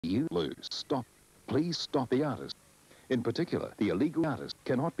You lose. Stop. Please stop the artist. In particular, the illegal artist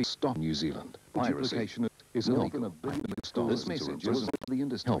cannot be stopped in New Zealand. Piracy is illegal. This message is for the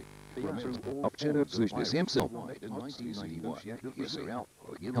industry. Object Zeus himself in 1991. Help.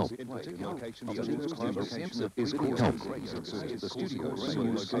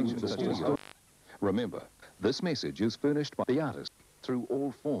 Remember, this message is furnished by the artist through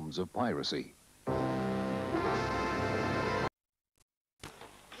all forms of piracy.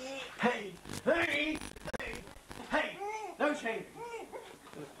 Hey! Hey! Hey! Hey! No changing!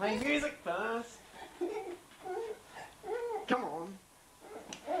 Let's play music first. Come on.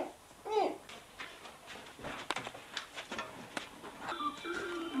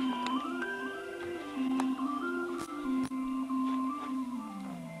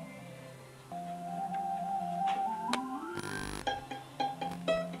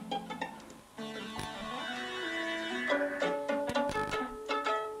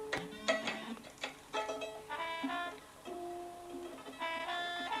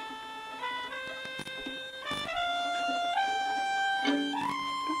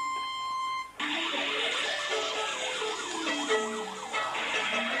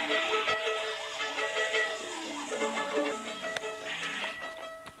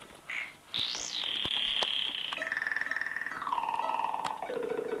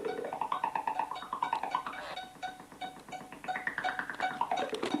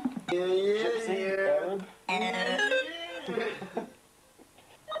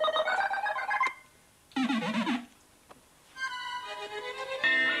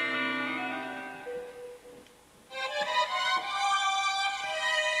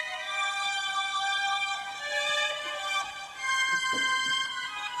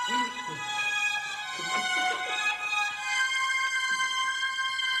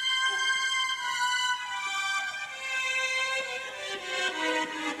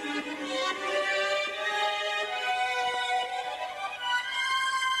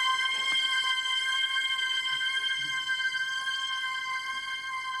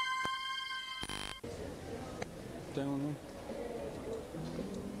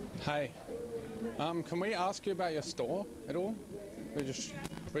 Hey, can we ask you about your store at all? We're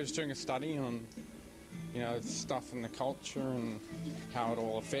just doing a study on, you know, stuff in the culture and how it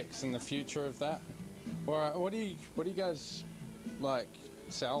all affects in the future of that. Or what do you guys like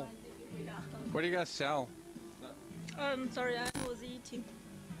sell? What do you guys sell? Sorry, I was eating.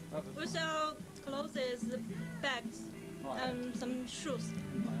 We sell clothes, bags, and some shoes.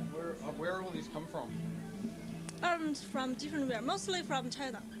 Where all these come from? From different where, mostly from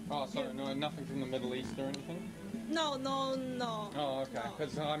China. Oh, so no, nothing from the Middle East or anything? No. Oh, okay.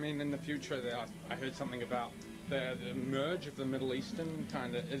 Because I mean, in the future, I heard something about the merge of the Middle Eastern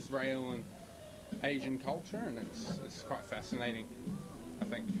kind of Israel and Asian culture, and it's quite fascinating, I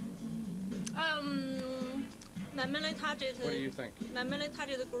think. My mainly target. What do you think? My mainly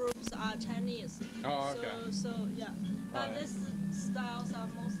target groups are Chinese. Oh, okay. So yeah, but these styles are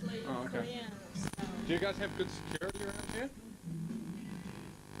mostly Korean. Do you guys have good security around here?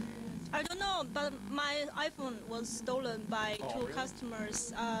 I don't know, but my iPhone was stolen by two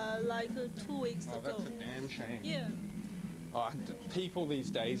customers like 2 weeks ago. Oh, that's a damn shame. Yeah. Oh, people these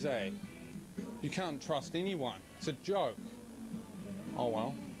days, eh? You can't trust anyone. It's a joke. Oh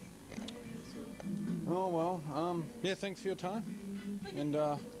well. Oh well. Yeah, thanks for your time. And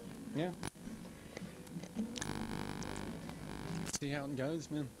yeah. See how it goes,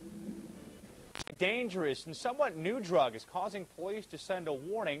 man. Dangerous and somewhat new drug is causing police to send a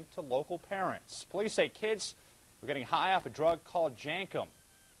warning to local parents. Police say kids are getting high off a drug called Jankum.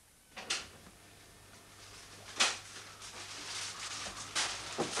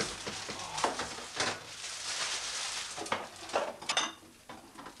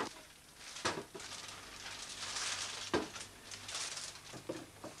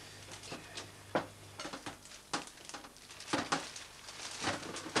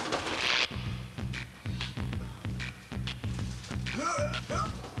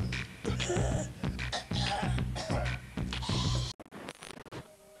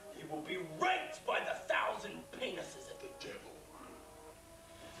 He will be raped by the 1,000 penises of the devil.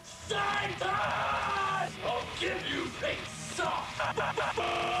 Satan! I'll give you face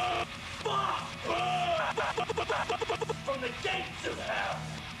from the gates of hell.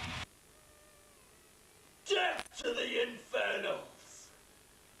 Death to the infernals.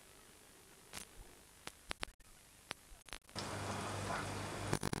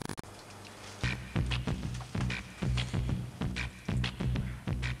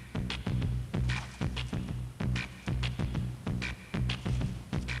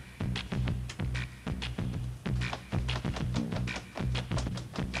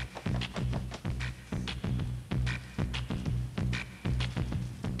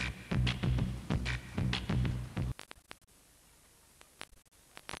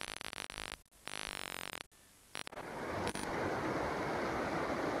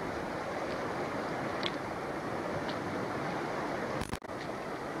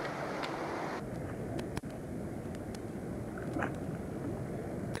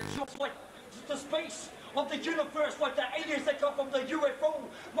 into space, of the universe, like the aliens that come from the UFO.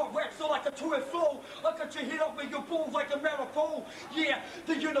 My raps are like a two-way flow. I cut your head off with your balls like a metaphor. Yeah,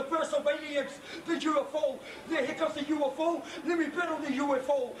 the universe of aliens, the UFO. Yeah, here comes the UFO. Let me bet on the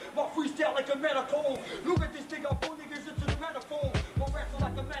UFO. My freestyle like a metaphor. Look at this thing, I'm pulling this into the metaphor. My raps are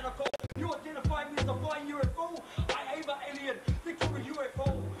like a metaphor. You identify me as a flying UFO. I aim an alien, think you're a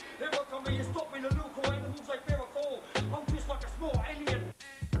UFO. Never come here, stop me, the little coin moves like miracle. I'm just like a small alien.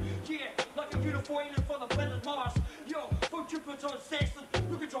 Yeah, like a beautiful alien from the planet Mars. Yo, from Jupiter assassin.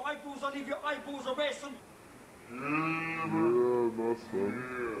 Look at your eyeballs, I leave your eyeballs a racing.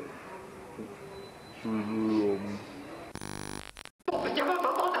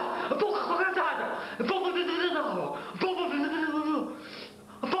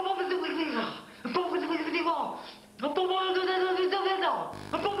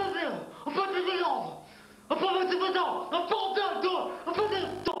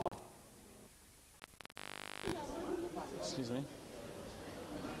 Excuse me.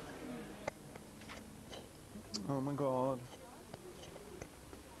 Oh my god.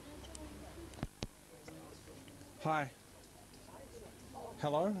 Hi.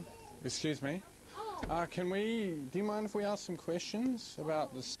 Hello? Excuse me. Do you mind if we ask some questions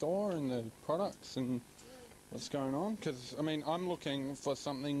about the store and the products and what's going on? Because, I mean, I'm looking for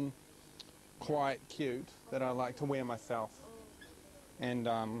something quite cute that I like to wear myself. And,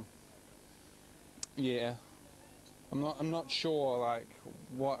 yeah. I'm not sure, like,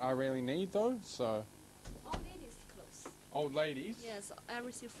 what I really need, though, so... Old ladies' clothes. Old ladies? Yes,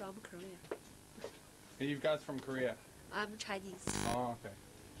 everything from Korea. Are you guys from Korea? I'm Chinese. Oh, okay.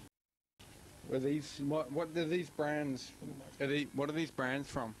 Were these, what are these brands, what are these brands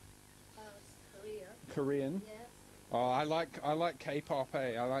from? Korea. Korean? Yes. Oh, I like K-pop,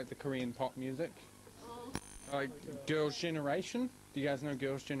 I like the Korean pop music. Oh. Like, Girls' Generation? Do you guys know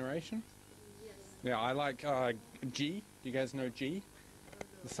Girls' Generation? Yes. Yeah, I like, G. Do you guys know G?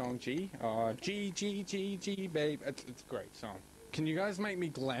 The song G? G, G, G, G, babe. It's a great song. Can you guys make me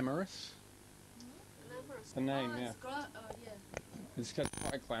glamorous? Glamorous. The name, yeah. Yeah. It's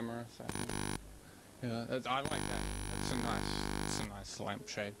quite glamorous. Yeah, I like that. It's a nice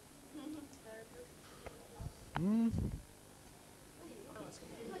lampshade. Mm.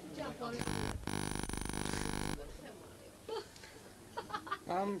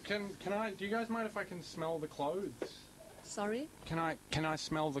 Do you guys mind if I can smell the clothes? Sorry? Can I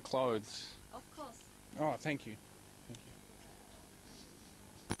smell the clothes? Of course. Oh, thank you.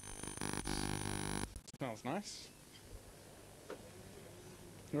 Smells nice.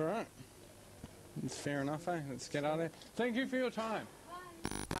 Alright. It's fair enough, eh? Let's get out of there. Thank you for your time.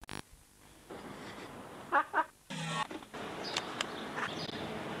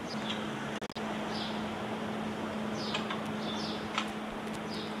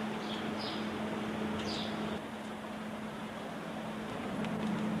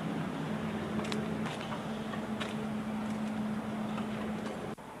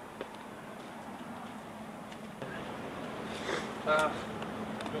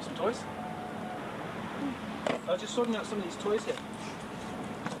 You want some toys? I was just sorting out some of these toys here.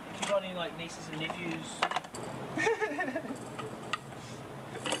 If you got any like nieces and nephews.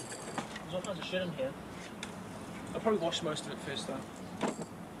 There's all kinds of shit in here. I'll probably wash most of it first though.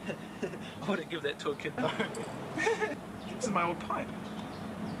 I wouldn't give that to a kid though. This is my old pipe.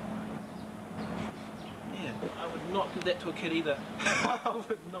 Yeah, I would not give that to a kid either. I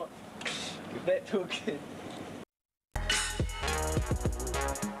would not give that to a kid.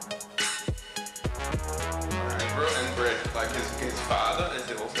 And Brett, like his father, is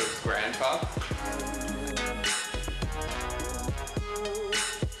it also his grandfather?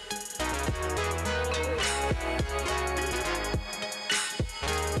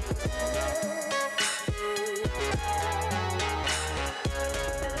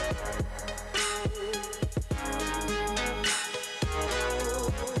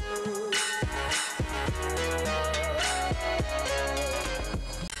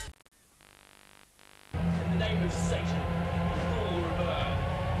 In the name of Satan, ruler of earth,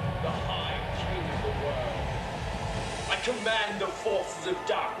 the High King of the world, I command the forces of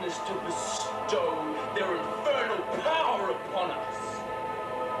darkness to bestow their infernal power upon us.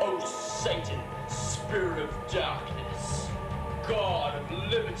 O Satan, spirit of darkness, God of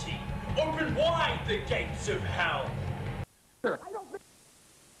liberty, open wide the gates of hell.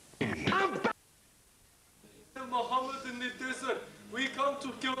 Muhammad in the desert. We come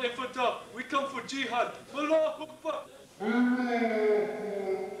to kill Ifata. We come for jihad. Allah Akbar.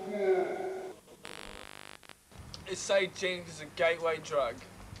 They say drink is a gateway drug.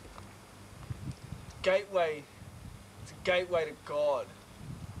 Gateway. It's a gateway to God.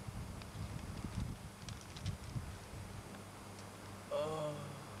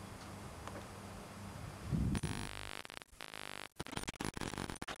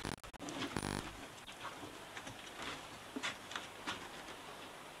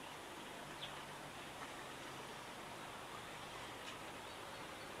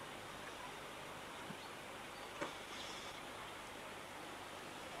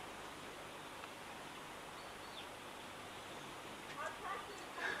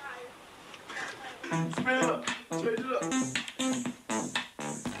 Speed it up. Speed it up.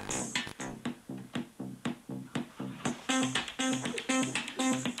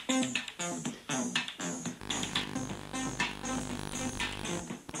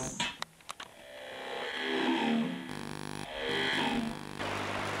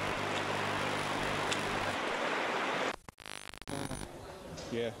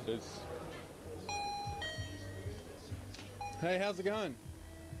 Yeah, it is. Hey, how's it going?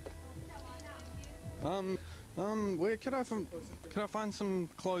 Where could I find some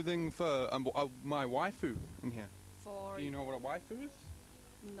clothing for my waifu in here? For Do you know what a waifu is?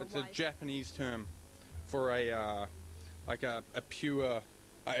 no It's wife. a Japanese term for a like a pure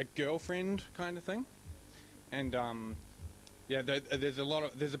a girlfriend kind of thing, and yeah,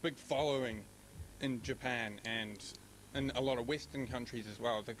 there's a big following in Japan and in a lot of Western countries as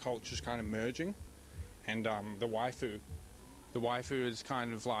well. The culture's kind of merging, and the waifu is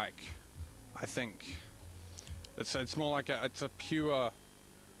kind of like, I think it's more like it's a pure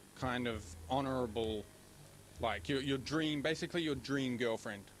kind of honorable, like your dream, basically your dream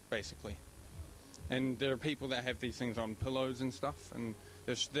girlfriend, basically. And there are people that have these things on pillows and stuff, and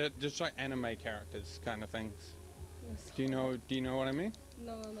they're just like anime characters kind of things. Yes. Do you know what I mean?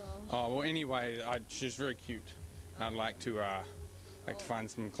 No. Oh well, anyway, she's very cute. I'd like to find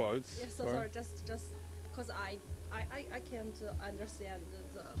some clothes. Yes, so for her. sorry, just because I can't understand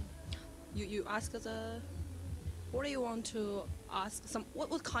the you ask the what do you want to ask,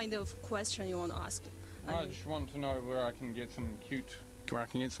 what kind of question you want to ask? I just want to know where I can get some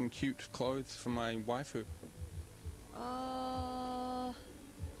cute clothes for my waifu.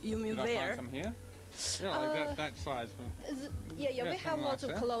 You mean Did I where? find some here? Yeah, like that size. Yeah, we have something lots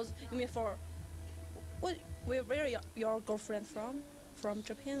like of that. clothes. You mean for where your girlfriend from? From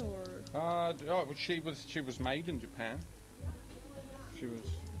Japan or? Well, she was made in Japan. She was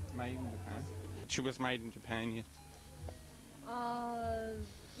made in Japan. She was made in Japan, yeah.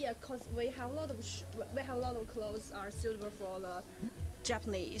 Yeah, cause we have a lot of clothes are suitable for the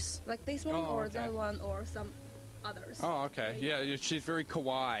Japanese, like this one or okay. that one or some others. Oh, okay. Yeah, she's very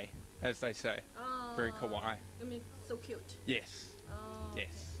kawaii, as they say. Very kawaii. I mean, so cute. Yes. Okay.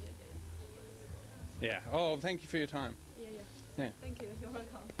 Yes. Yeah. Oh, thank you for your time. Yeah. Thank you. You're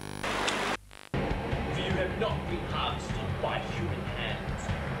welcome. You have not been harvested by human hands,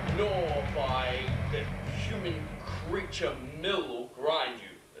 nor by the human creature mill will grind you.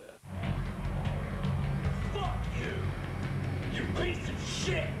 Fuck you! You piece of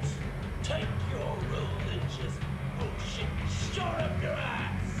shit! Take your religious bullshit and shove up your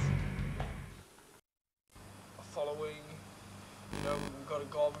ass! Following, you know, we've got a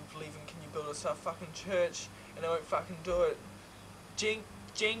God, we believe in, can you build us a fucking church? And they won't fucking do it. Jink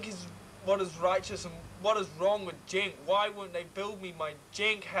is what is righteous and what is wrong with Jink? Why wouldn't they build me my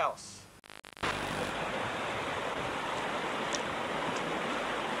Jink house?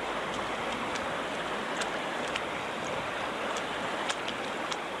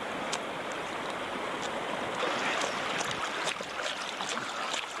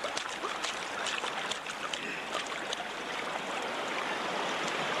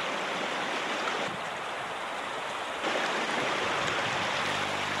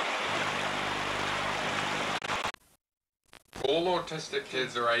 All autistic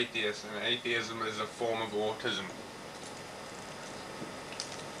kids are atheists, and atheism is a form of autism.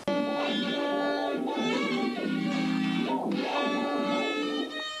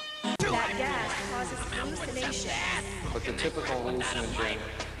 That gas causes hallucination. But the typical hallucinogen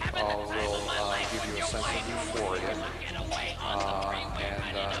will give you a sense of euphoria and a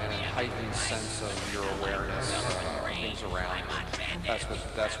heightened sense of your awareness, things around you. That's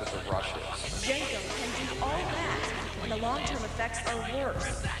what the rush is. Jenkem can do all that, and the long-term effects are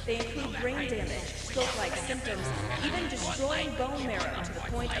worse. They include brain damage, stroke-like symptoms, even destroying bone marrow to the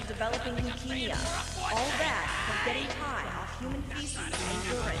point of developing leukemia. All that from getting high off human feces and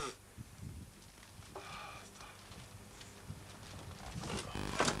urine.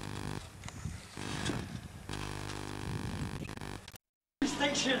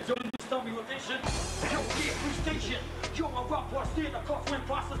 Station, don't you stop me rotation. Yo, yeah, free station. Yo, my rock boss there, the cost went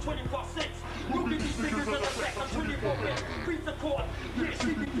past the 24/6. Look at these fingers on the back, I'm 24 bits. Beat the court, yeah,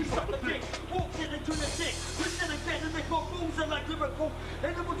 CBD suck the dick. Walks in into the dick. Listen again and make my moves are like Liverpool.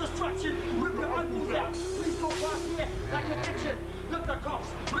 Animal destruction, rip your eyeballs out. Please go past here like addiction. Look the cops,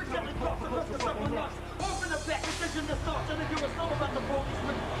 rip at the cops and look for someone else. Open the back, decision to start, and if you were snow about the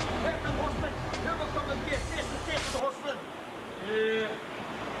policeman. After horseman, never come again. There's the stand for the horseman. Yeah.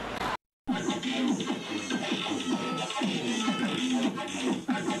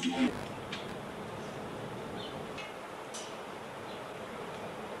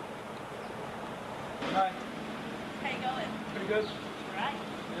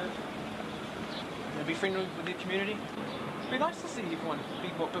 be friendly with your community. It'd be nice to see everyone be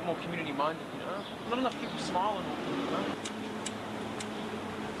a bit more community-minded, you know? Not enough people smiling, you know?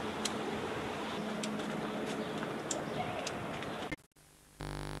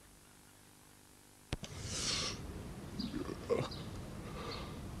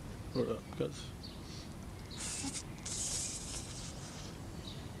 Hold up, guys.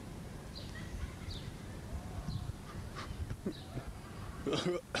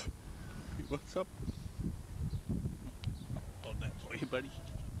 What's up? Oh, that for you, buddy.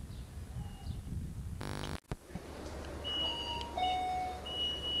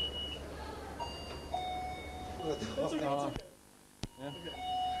 Yeah.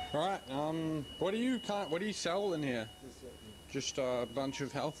 Right. What do you sell in here? Just a bunch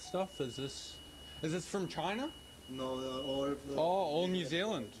of health stuff. Is this from China? No, all New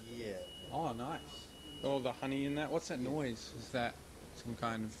Zealand. Yeah. Oh, nice. Oh, the honey in that. What's that noise? Is that some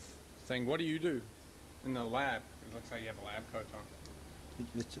kind of thing? What do you do in the lab? It looks like you have a lab coat on.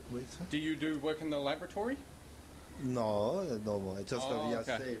 Do you work in the laboratory? No, no more. Just we are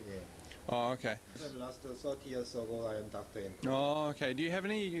safe. Yeah. Oh, okay. Last 30 years ago, I am doctor. Oh, okay. Do you have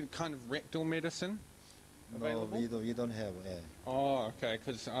any kind of rectal medicine available? No, we don't have. Yeah. Oh, okay.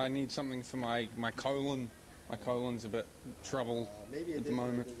 Because I need something for my colon. My colon's a bit troubled maybe at the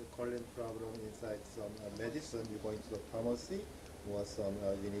moment. Maybe there's a colon problem inside some medicine. You go into the pharmacy or some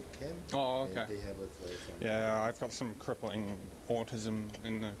Unichem. Oh, okay. They have some. Yeah, I've got some crippling autism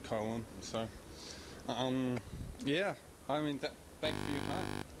in the colon, so. Yeah. I mean, thank you for your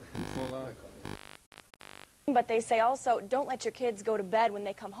time. But they say also, don't let your kids go to bed when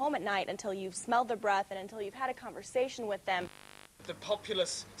they come home at night until you've smelled their breath and until you've had a conversation with them. The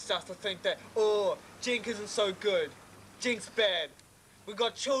populace starts to think that, oh, Jink isn't so good. Jink's bad. We've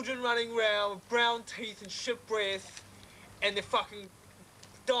got children running around with brown teeth and shit breath, and they're fucking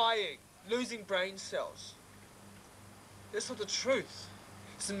dying, losing brain cells. That's not the truth.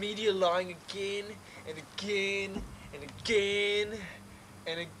 It's the media lying again and again and again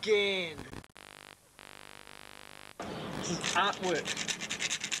and again. This is artwork,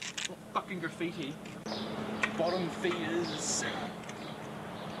 not fucking graffiti. Bottom feeders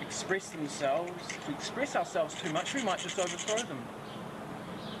express themselves. If we express ourselves too much, we might just overthrow them.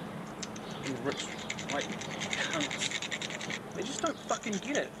 You rich white cunts. They just don't fucking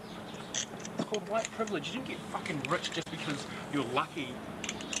get it. It's called white privilege. You didn't get fucking rich just because you're lucky.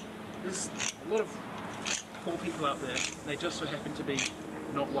 There's a lot of poor people out there. They just so happen to be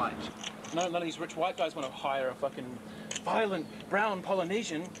not white. None of these rich white guys want to hire a fucking violent brown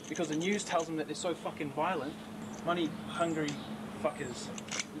Polynesian because the news tells them that they're so fucking violent. Money-hungry fuckers.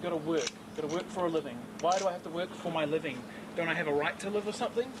 You gotta work. You gotta work for a living. Why do I have to work for my living? Don't I have a right to live or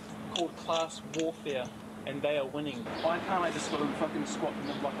something? Called class warfare, and they are winning. Why can't I just go and fucking squat and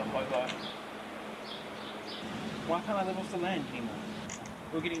live like a hobo? Why can't I live off the land anymore?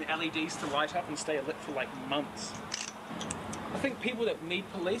 We're getting LEDs to light up and stay lit for like months. I think people that need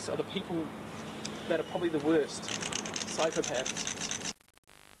police are the people that are probably the worst. Psychopaths.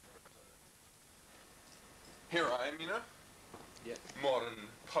 Here I am, you know? Yeah. Modern,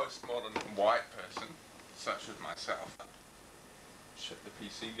 postmodern white person, such as myself. Shut the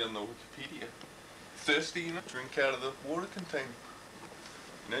PC, get on the Wikipedia. Thirsty, you know? Drink out of the water container.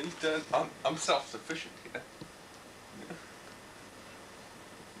 You know, you don't. I'm self-sufficient, you know?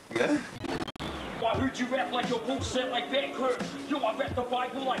 Yeah? I heard you rap like your bullshit like that, Kurt. Yo, I rap the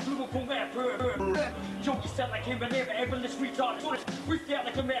Bible like biblical rap, Yo, you sound like Eminem, Evelyn's retarded. So freaked out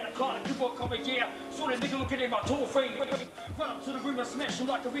like a man, I caught it. People coming, yeah. So the nigga looking at my toe frame. Run up to the room and smash him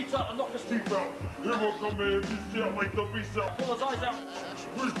like a retard. I knock his teeth out. Here will come in, he's out like the retard. Pull his eyes out.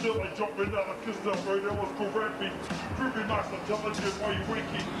 We're still like jumping out of kiss up, right? That was cool rapping. Groovy nice intelligent while you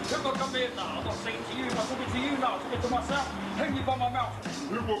waking. Here will come in now. I'm not saying to you, I'm talking to you now. Talking to myself. Hang me by my mouth.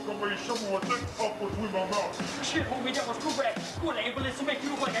 Here will come in, show me what thing up between my mouth. Shit, homie, that was cool rap. Go to ambulance to make you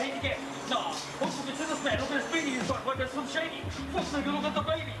look like I hate to get. Nah, I'm talking to this man. Look at his beanie. He's like there's some shady. Fuck nigga, look at the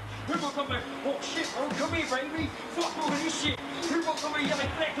baby. Here will come in. Oh shit, bro, come here, baby. Fuck all of this shit. Here will come in, yeah,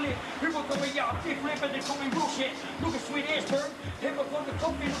 like black lip. Here will come in, yeah, I'm thick lip and they call me bullshit. Look at sweet ass, bro. Here will come the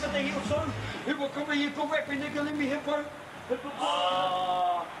coffee, look at the heel, son. Here will come in, you go rapping, nigga, let me hit, bro.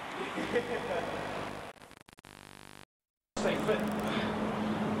 Stay fit.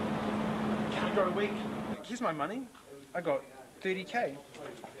 Can't go a week. Here's my money. I got 30k.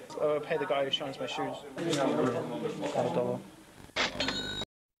 So I pay the guy who shines my shoes. $1.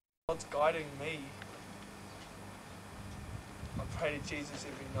 God's guiding me. I pray to Jesus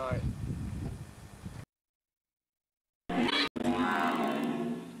every night.